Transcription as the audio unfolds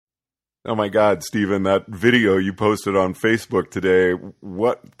Oh my God, Stephen, that video you posted on Facebook today,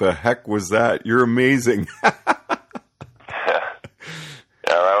 what the heck was that? You're amazing. Yeah, that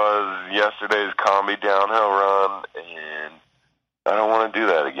was yesterday's combi downhill run, and I don't want to do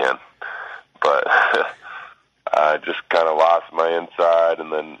that again. But I just kind of lost my inside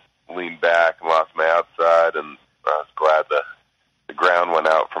and then leaned back and lost my outside, and I was glad the ground went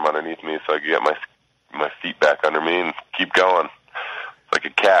out from underneath me so I could get my feet back under me and keep going. It's like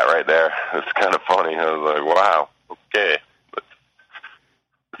a cat right there. It's kind of funny. I was like, wow, okay,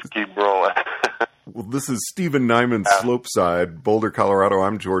 let's keep rolling. Well, this is Stephen Nyman, Slopeside, Boulder, Colorado.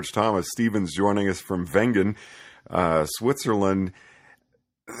 I'm George Thomas. Stephen's joining us from Wengen, Switzerland.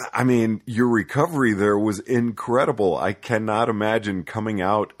 I mean, your recovery there was incredible. I cannot imagine coming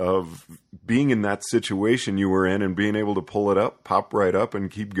out of being in that situation you were in and being able to pull it up, pop right up,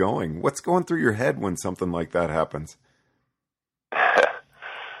 and keep going. What's going through your head when something like that happens?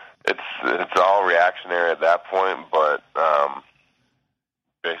 It's all reactionary at that point, but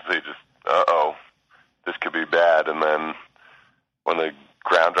basically just, this could be bad. And then when the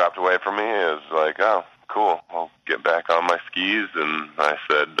ground dropped away from me, it was like, oh, cool, I'll get back on my skis. And I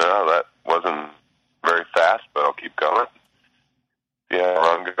said, no, that wasn't very fast, but I'll keep going. Yeah,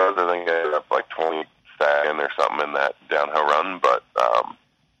 run goes, I think I ended up like 22nd or something in that downhill run, but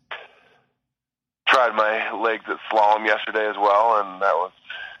tried my legs at slalom yesterday as well, and that was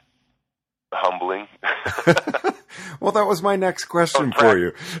humbling. Well, that was my next question for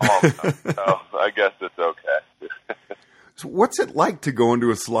you. I guess it's okay. So what's it like to go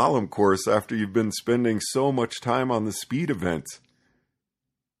into a slalom course after you've been spending so much time on the speed events?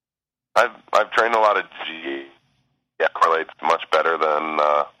 I've trained a lot of G. Yeah, correlates much better than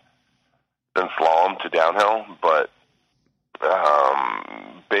slalom to downhill, but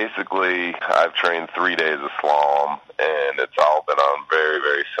basically I've trained 3 days of slalom, and it's all been on very,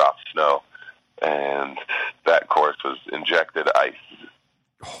 very soft snow. And that course was injected ice.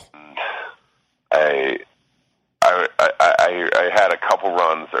 And I had a couple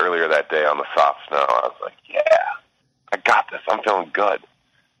runs earlier that day on the soft snow. I was like, yeah, I got this. I'm feeling good.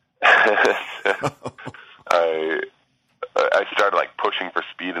 I started like pushing for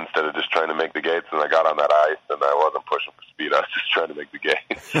speed instead of just trying to make the gates, and I got on that ice, and I wasn't pushing for speed. I was just trying to make the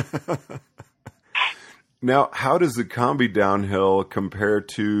gates. Now, how does the combi downhill compare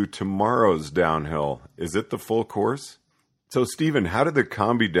to tomorrow's downhill? Is it the full course? So, Stephen, how did the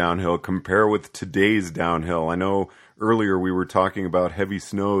combi downhill compare with today's downhill? I know earlier we were talking about heavy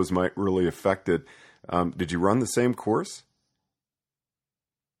snows might really affect it. Did you run the same course?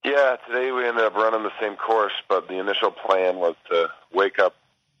 Yeah, today we ended up running the same course, but the initial plan was to wake up,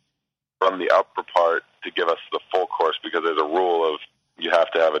 run the upper part to give us the full course, because there's a rule of you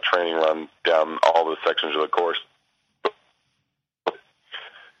have to have a training run down all the sections of the course.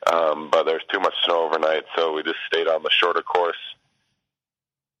 But there's too much snow overnight, so we just stayed on the shorter course,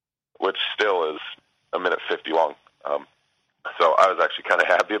 which still is a minute 50 long. So I was actually kind of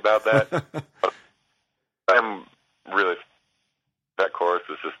happy about that. But I'm really, that course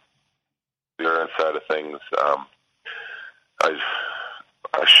is just the other side of things.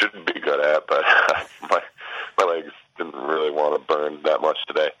 I shouldn't be good at, but my legs didn't really want to burn that much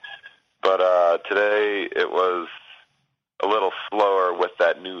today. But today it was a little slower with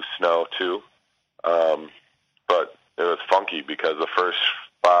that new snow too. But it was funky because the first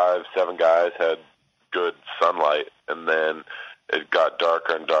 5-7 guys had good sunlight, and then it got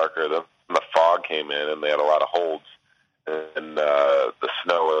darker and darker. Then the fog came in, and they had a lot of holds, and the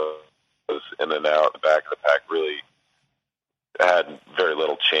snow was in and out. The back of the pack really had very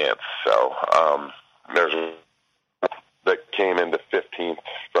little chance. So there's that came into 15th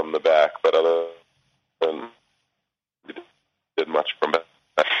from the back, but other than did much from back.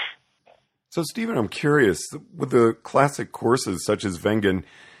 So, Stephen, I'm curious, with the classic courses such as Wengen,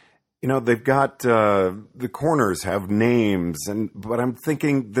 you know, they've got the corners have names, but I'm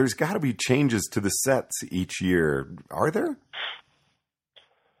thinking there's got to be changes to the sets each year. Are there?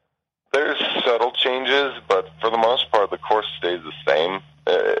 There's subtle changes, but for the most part, the course stays the same.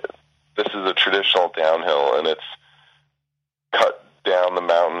 This is a traditional downhill, and it's cut down the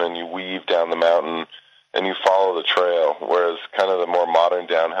mountain, and you weave down the mountain, and you follow the trail, whereas kind of the more modern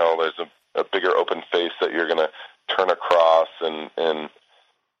downhill, there's a bigger open face that you're going to turn across and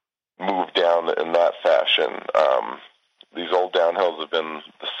move down in that fashion. These old downhills have been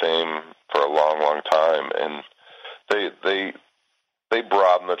the same for a long, long time, and they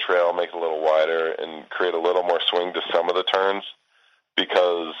broaden the trail, make it a little wider, and create a little more swing to some of the turns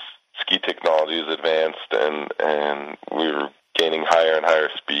because ski technology is advanced, and we're gaining higher and higher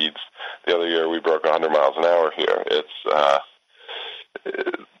speeds. The other year we broke 100 miles an hour here. It's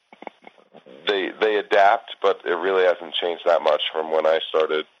they adapt, but it really hasn't changed that much from when I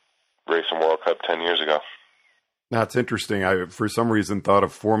started racing World Cup 10 years ago. That's interesting. I, for some reason, thought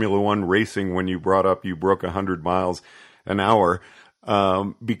of Formula One racing when you brought up you broke 100 miles an hour,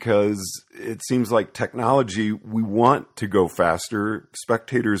 because it seems like technology, we want to go faster.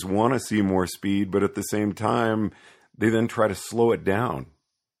 Spectators want to see more speed, but at the same time, they then try to slow it down.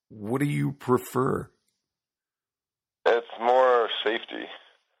 What do you prefer? It's more safety.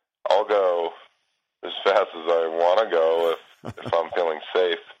 I'll go as fast as I want to go if I'm feeling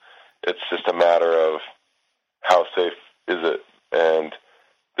safe. It's just a matter of how safe is it. And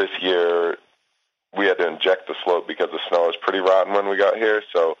this year, we had to inject the slope because the snow was pretty rotten when we got here,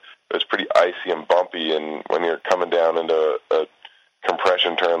 so it was pretty icy and bumpy, and when you're coming down into a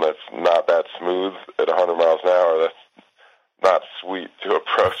compression turn that's not that smooth at 100 miles an hour, that's not sweet to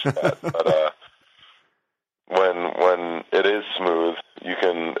approach that. But when it is smooth, you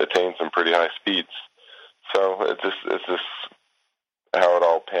can attain some pretty high speeds. So it's just how it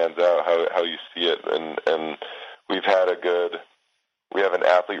all pans out, how you see it, and we have an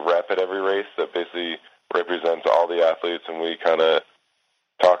athlete rep at every race that basically represents all the athletes, and we kind of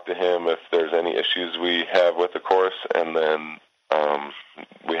talk to him if there's any issues we have with the course, and then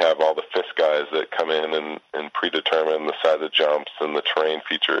we have all the FIS guys that come in and predetermine the size of jumps and the terrain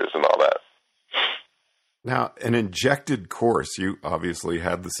features and all that. Now, an injected course, you obviously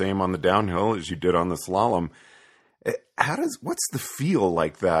had the same on the downhill as you did on the slalom. What's the feel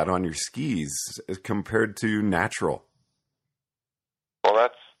like that on your skis compared to natural? Well,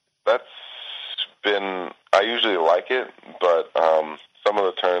 that's been, I usually like it, but some of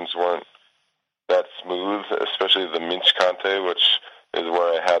the turns weren't that smooth, especially the Minchkante, which is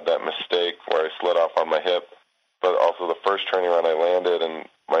where I had that mistake where I slid off on my hip. But also the first turning around I landed, and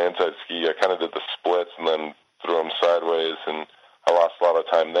my inside ski, I kind of did the splits and then threw them sideways, and I lost a lot of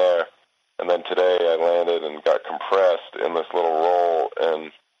time there. And then today I landed and got compressed in this little roll,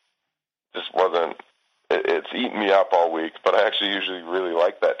 and just wasn't, it's eaten me up all week, but I actually usually really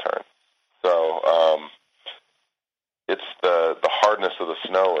like that turn. So it's the hardness of the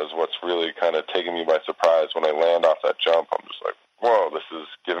snow is what's really kind of taking me by surprise. When I land off that jump, I'm just like, whoa, this is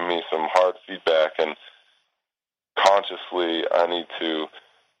giving me some hard feedback, and consciously I need to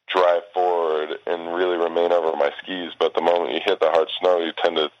drive forward and really remain over my skis, but the moment you hit the hard snow, you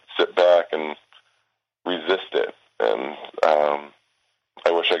tend to sit back and resist it, and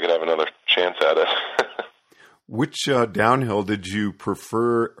I wish I could have another chance at it. Which downhill did you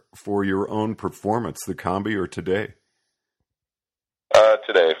prefer for your own performance, the Combi or today?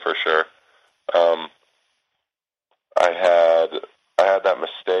 Today, for sure. I had that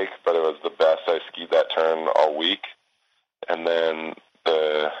mistake, but it was the best. I skied that turn all week, and then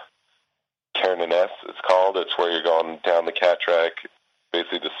the Cairnaness, it's called. It's where you're going down the cat track,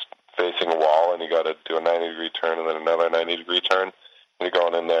 basically just facing a wall, and you got to do a 90-degree turn and then another 90-degree turn. And you're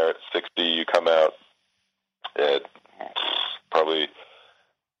going in there at 60, you come out at probably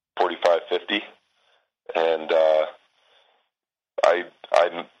 45, 50, and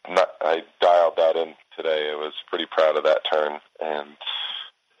I dialed that in today. I was pretty proud of that turn, and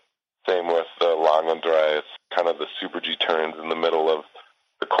same with the Langendry. It's kind of the Super G turns in the middle of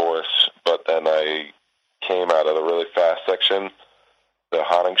the course, but then I came out of the really fast section, the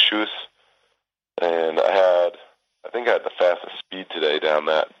Honingschuss, and I think I had the fastest speed today down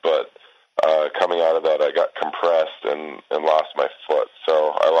that, but coming out of that, I got compressed and lost my foot,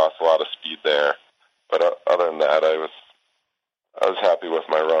 so I lost a lot of speed there. But other than that, I was happy with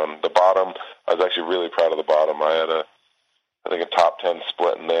my run. The bottom, I was actually really proud of the bottom. I had I think a top 10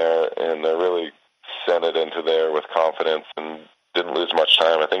 split in there, and I really sent it into there with confidence and didn't lose much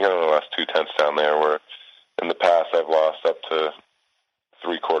time. I think I only lost 0.2 down there, where in the past I've lost up to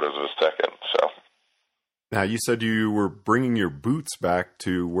 0.75 of a second. So. Now, you said you were bringing your boots back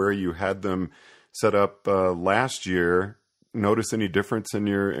to where you had them set up last year. Notice any difference in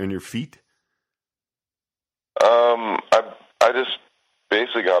your feet? I just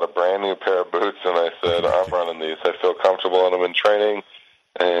basically got a brand new pair of boots, and I said, I'm running these. I feel comfortable in them in training,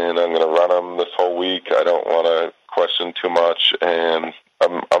 and I'm going to run them this whole week. I don't want to question too much, and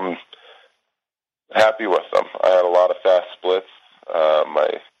I'm happy with them. I had a lot of fast splits. My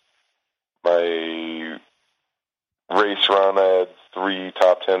race run, I had 3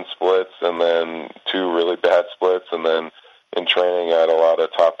 top 10 splits, and then 2 really bad splits, and then in training, I had a lot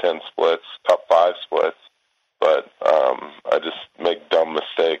of top 10 splits, top 5 splits. But I just make dumb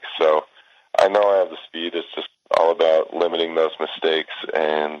mistakes. So I know I have the speed. It's just all about limiting those mistakes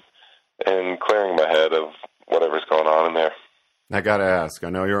and clearing my head of whatever's going on in there. I got to ask,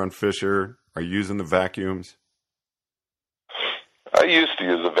 I know you're on Fisher. Are you using the vacuums? I used to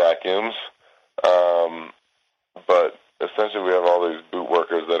use the vacuums. But essentially we have all these boot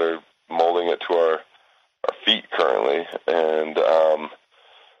workers that are molding it to our feet currently, and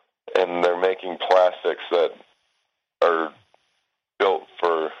they're making plastics that are built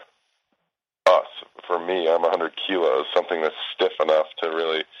for us. For me, I'm 100 kilos, something that's stiff enough to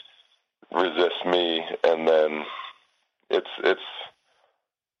really resist me, and then it's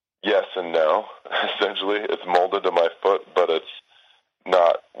yes and no. Essentially, it's molded to my foot, but it's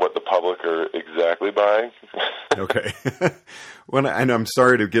not what the public are exactly buying. Okay. And I'm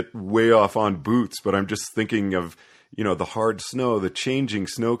sorry to get way off on boots, but I'm just thinking of, the hard snow, the changing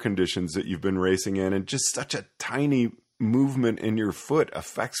snow conditions that you've been racing in, and just such a tiny movement in your foot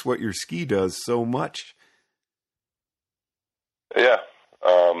affects what your ski does so much. Yeah.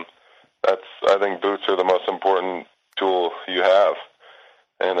 I think boots are the most important tool you have.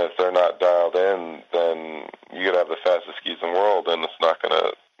 And if they're not dialed in, then you could have the fastest skis in the world, and it's not going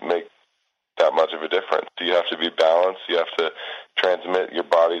to make that much of a difference. You have to be balanced. You have to transmit your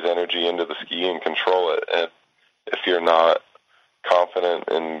body's energy into the ski and control it. And if you're not confident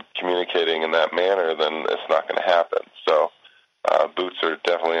in communicating in that manner, then it's not going to happen. So boots are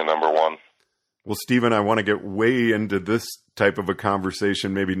definitely a number one. Well, Stephen, I want to get way into this type of a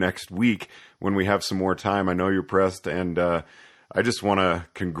conversation maybe next week when we have some more time. I know you're pressed, and I just want to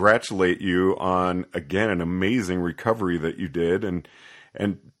congratulate you on, again, an amazing recovery that you did and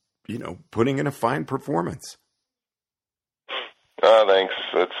putting in a fine performance. Thanks.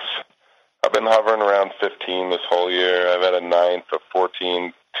 I've been hovering around 15 this whole year. I've had a 9th, a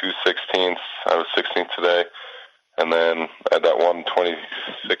 14, 2 16ths. I was 16th today. And then I had that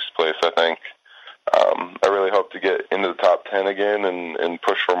 126th place, I think. I really hope to get into the top 10 again and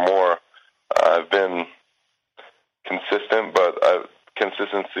push for more. I've been consistent, but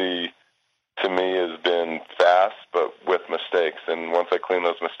consistency to me has been fast, but with mistakes. And once I clean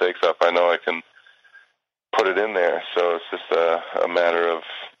those mistakes up, I know I can put it in there. So it's just a matter of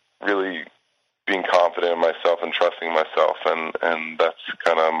really being confident in myself and trusting myself, and that's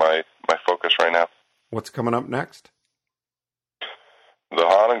kind of my focus right now. What's coming up next? The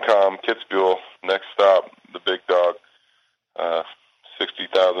Hahnenkamm, Kitzbühel, next stop, the big dog.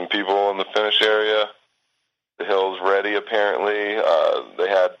 60,000 people in the finish area. The hill's ready, apparently. They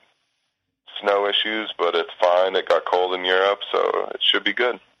had snow issues, but it's fine. It got cold in Europe, so it should be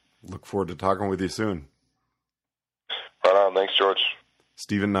good. Look forward to talking with you soon. Right on. Thanks, George.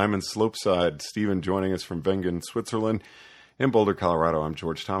 Stephen Nyman, Slopeside. Stephen joining us from Wengen, Switzerland. In Boulder, Colorado, I'm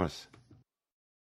George Thomas.